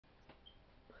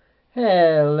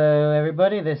Hello,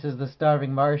 everybody. This is the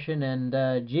Starving Martian and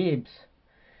Jeebs.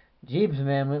 Jeebs,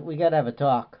 man, we gotta have a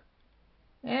talk.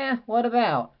 What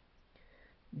about?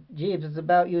 Jeebs, it's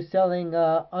about you selling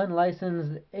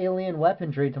unlicensed alien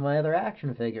weaponry to my other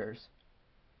action figures.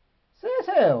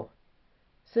 Says who?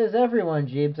 Says everyone,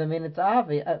 Jeebs. I mean, it's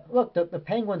obvious. Look, the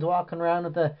penguin's walking around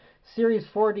with a Series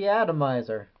 4D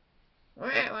atomizer.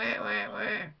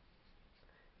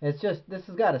 It's just, this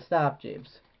has got to stop,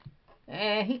 Jeebs.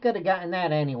 He could have gotten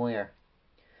that anywhere.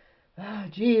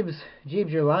 Jeebs,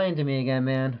 you're lying to me again,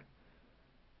 man.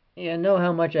 You know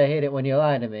how much I hate it when you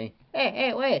lie to me.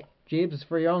 Hey, wait. Jeebs, it's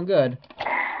for your own good.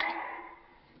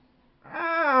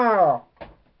 Ow!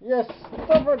 You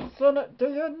stubborn son of... Do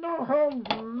you know how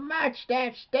much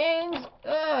that stings?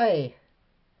 Oi!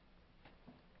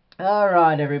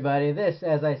 Alright, everybody. This,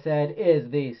 as I said, is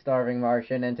the Starving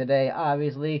Martian. And today,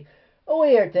 obviously,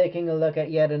 we are taking a look at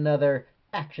yet another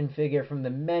action figure from the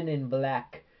Men in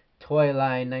Black toy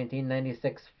line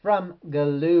 1996 from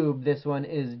Galoob. This one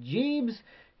is Jeebs,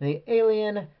 the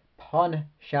alien pawn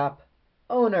shop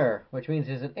owner, which means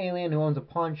he's an alien who owns a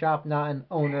pawn shop, not an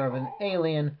owner of an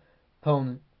alien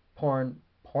porn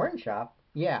shop?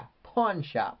 Yeah, pawn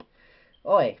shop.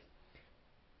 Oi.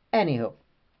 Anywho.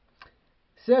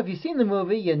 So if you've seen the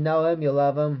movie, you know him, you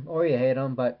love him, or you hate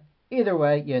him, but either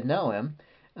way, you know him.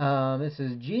 This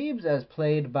is Jeebs, as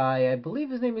played by, I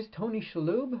believe his name is Tony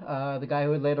Shalhoub, the guy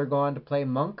who would later go on to play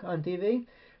Monk on TV.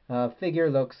 Figure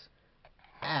looks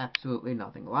absolutely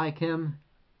nothing like him,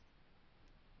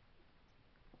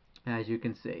 as you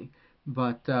can see.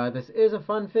 But this is a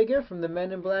fun figure from the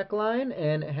Men in Black line,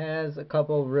 and it has a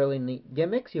couple really neat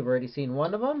gimmicks. You've already seen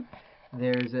one of them.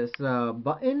 There's this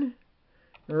button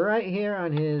right here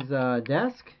on his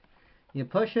desk. You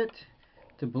push it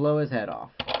to blow his head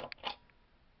off.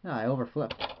 I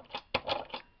overflipped.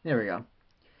 There we go.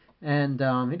 And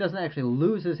he doesn't actually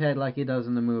lose his head like he does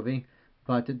in the movie,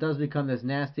 but it does become this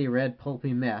nasty red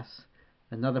pulpy mess.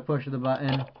 Another push of the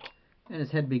button, and his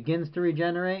head begins to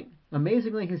regenerate.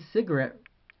 Amazingly, his cigarette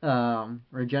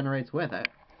regenerates with it.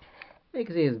 You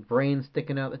can see his brain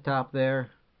sticking out the top there,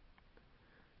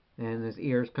 and his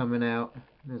ears coming out,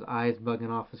 and his eyes bugging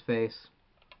off his face.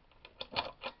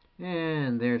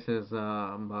 And there's his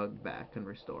mug back and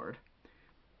restored.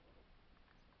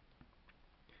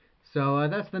 So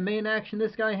that's the main action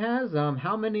this guy has.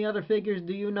 How many other figures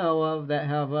do you know of that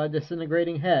have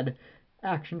disintegrating head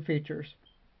action features?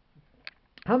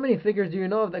 How many figures do you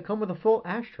know of that come with a full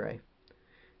ashtray?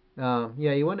 Yeah,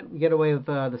 you wouldn't get away with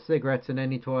the cigarettes in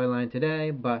any toy line today,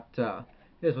 but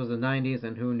this was the 90s,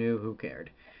 and who knew, who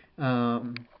cared.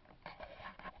 So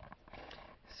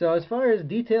as far as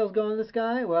details go on this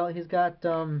guy, well, he's got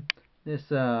this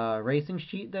racing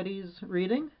sheet that he's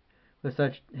reading, with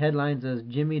such headlines as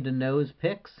Jimmy DeNose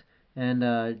Picks and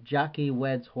Jockey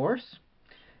Weds Horse.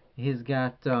 He's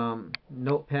got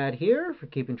notepad here for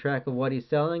keeping track of what he's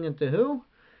selling and to who.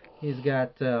 He's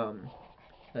got a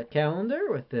calendar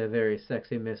with the very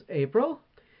sexy Miss April,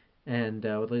 and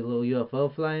with a little UFO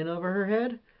flying over her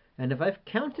head. And if I've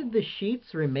counted the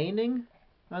sheets remaining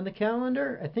on the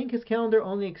calendar, I think his calendar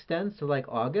only extends to like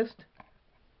August.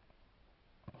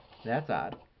 That's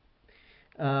odd.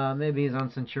 Maybe he's on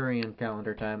Centurion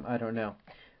calendar time. I don't know.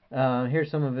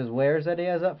 Here's some of his wares that he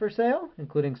has up for sale,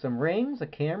 including some rings, a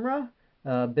camera,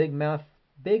 big mouth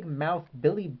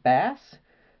Billy Bass,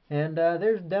 and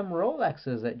there's them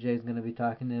Rolexes that Jay's going to be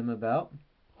talking to him about.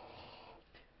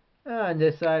 On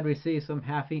this side we see some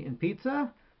half-eaten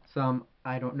pizza, some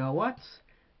I don't know what's,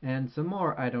 and some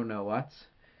more I don't know what's.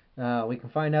 We can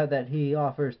find out that he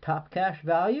offers top cash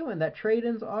value and that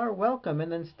trade-ins are welcome.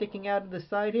 And then sticking out of the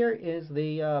side here is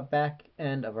the back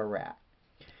end of a rat.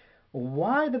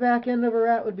 Why the back end of a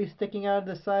rat would be sticking out of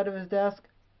the side of his desk,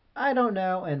 I don't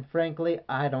know, and frankly,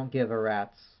 I don't give a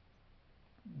rat's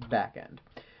back end.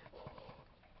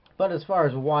 But as far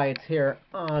as why it's here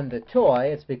on the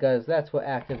toy, it's because that's what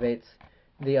activates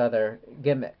the other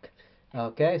gimmick.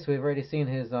 Okay, so we've already seen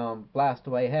his blast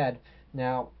away head.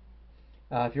 Now,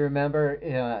 if you remember,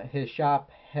 his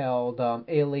shop held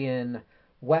alien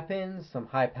weapons, some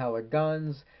high-powered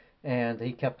guns, and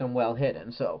he kept them well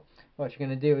hidden. So what you're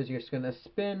going to do is you're just going to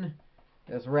spin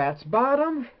this rat's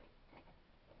bottom,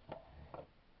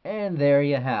 and there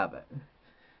you have it.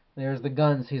 There's the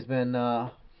guns he's been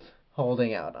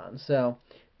holding out on. So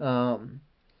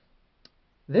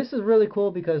this is really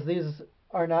cool because these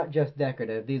are not just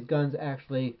decorative. These guns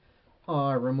actually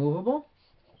are removable.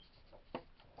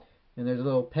 And there's a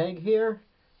little peg here,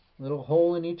 a little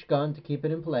hole in each gun to keep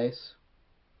it in place.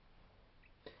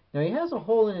 Now he has a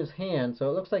hole in his hand, so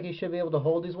it looks like he should be able to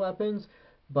hold these weapons,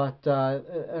 but I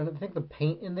think the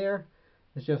paint in there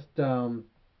It's just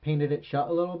painted it shut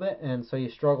a little bit, and so you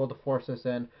struggle to force this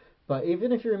in. But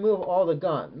even if you remove all the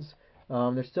guns,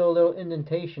 there's still a little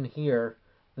indentation here,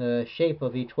 the shape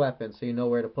of each weapon, so you know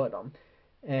where to put them.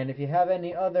 And if you have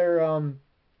any other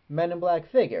Men in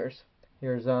Black figures,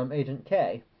 here's Agent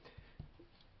K.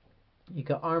 You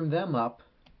can arm them up.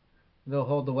 They'll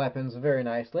hold the weapons very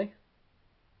nicely.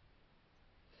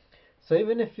 So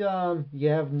even if you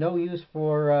have no use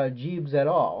for Jeebs at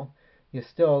all, you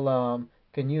still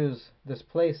can use this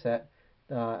playset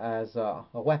as a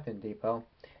weapon depot.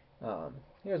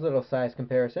 Here's a little size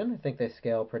comparison. I think they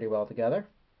scale pretty well together.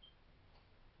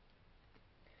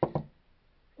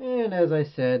 And as I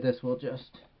said, this will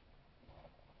just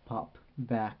pop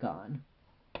back on.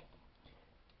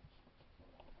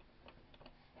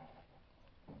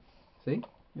 See?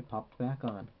 It popped back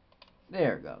on.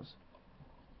 There it goes.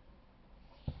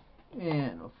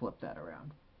 And we'll flip that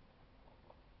around.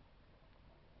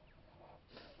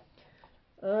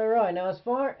 Alright, now as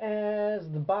far as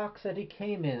the box that he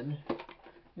came in,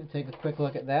 we'll take a quick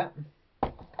look at that.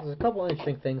 There's a couple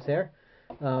interesting things here.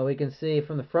 We can see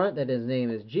from the front that his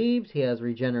name is Jeebs. He has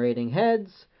regenerating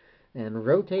heads and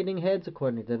rotating heads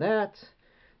according to that.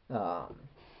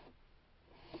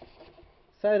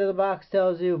 Side of the box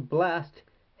tells you blast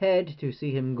head to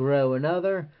see him grow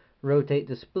another. Rotate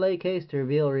display case to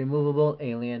reveal removable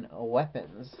alien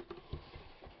weapons.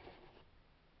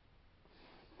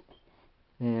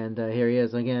 And here he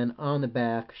is again on the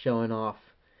back showing off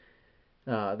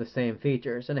the same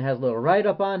features. And it has a little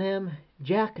write-up on him.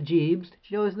 Jack Jeebs. Did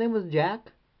you know his name was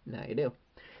Jack? Now you do.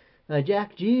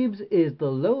 Jack Jeebs is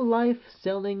the low-life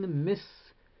selling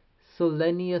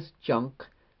miscellaneous junk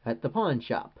at the pawn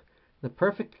shop. The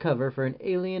perfect cover for an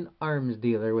alien arms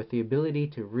dealer with the ability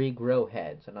to regrow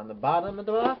heads. And on the bottom of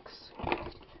the box,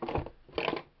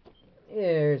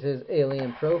 here's his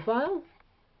alien profile.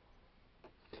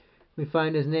 We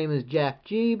find his name is Jack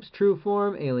Jeebs, true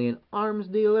form, alien arms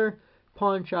dealer.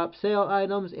 Pawn shop sale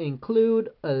items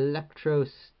include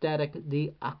electrostatic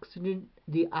deoxygenator,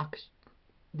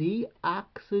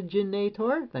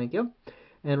 thank you,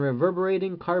 and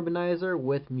reverberating carbonizer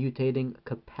with mutating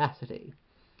capacity.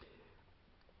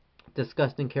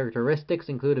 Disgusting characteristics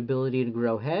include ability to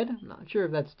grow head. I'm not sure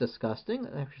if that's disgusting.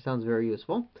 That actually sounds very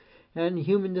useful. And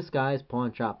human disguise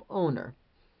pawn shop owner.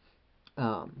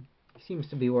 Seems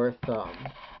to be worth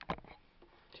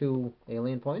 2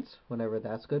 alien points, whatever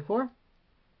that's good for.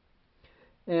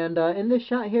 And in this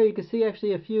shot here, you can see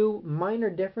actually a few minor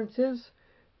differences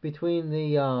between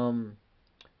the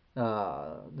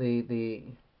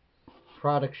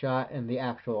product shot and the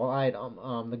actual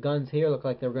item. The guns here look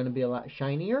like they're going to be a lot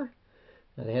shinier.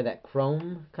 They had that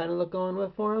chrome kind of look going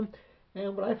with for them.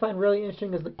 And what I find really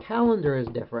interesting is the calendar is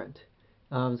different.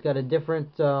 It's got a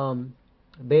different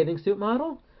bathing suit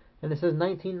model, and it says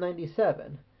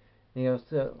 1997.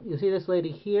 So you see this lady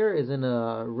here is in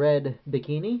a red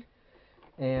bikini,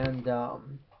 and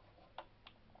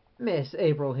Miss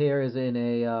April here is in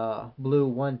a blue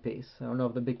one piece. I don't know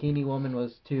if the bikini woman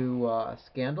was too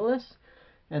scandalous,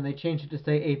 and they changed it to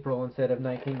say April instead of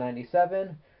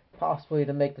 1997, possibly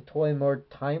to make the toy more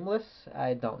timeless.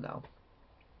 I don't know.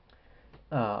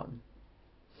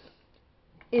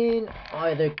 In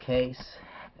either case,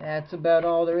 that's about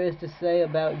all there is to say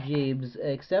about Jeebs,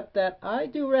 except that I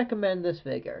do recommend this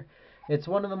figure. It's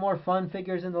one of the more fun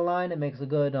figures in the line. It makes a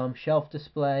good shelf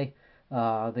display.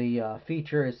 The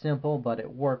feature is simple, but it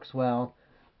works well.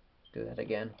 Do that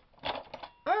again.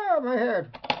 Oh, my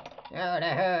head! Oh, that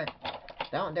hurt!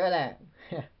 Don't do that!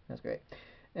 That's great.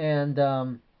 And,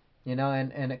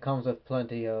 and it comes with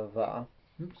plenty of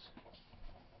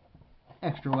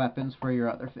extra weapons for your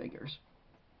other figures.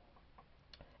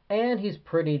 And he's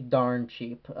pretty darn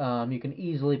cheap. You can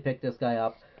easily pick this guy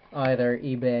up either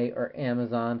eBay or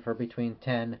Amazon for between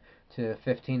 $10 to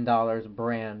 $15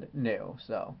 brand new.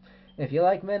 So if you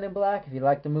like Men in Black, if you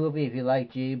like the movie, if you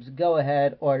like Jeebs, go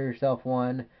ahead, order yourself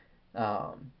one.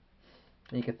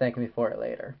 You can thank me for it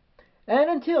later. And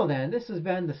until then, this has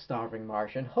been the Starving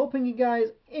Martian. Hoping you guys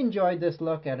enjoyed this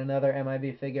look at another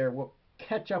MIB figure. We'll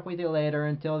catch up with you later.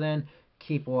 Until then,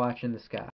 keep watching the sky.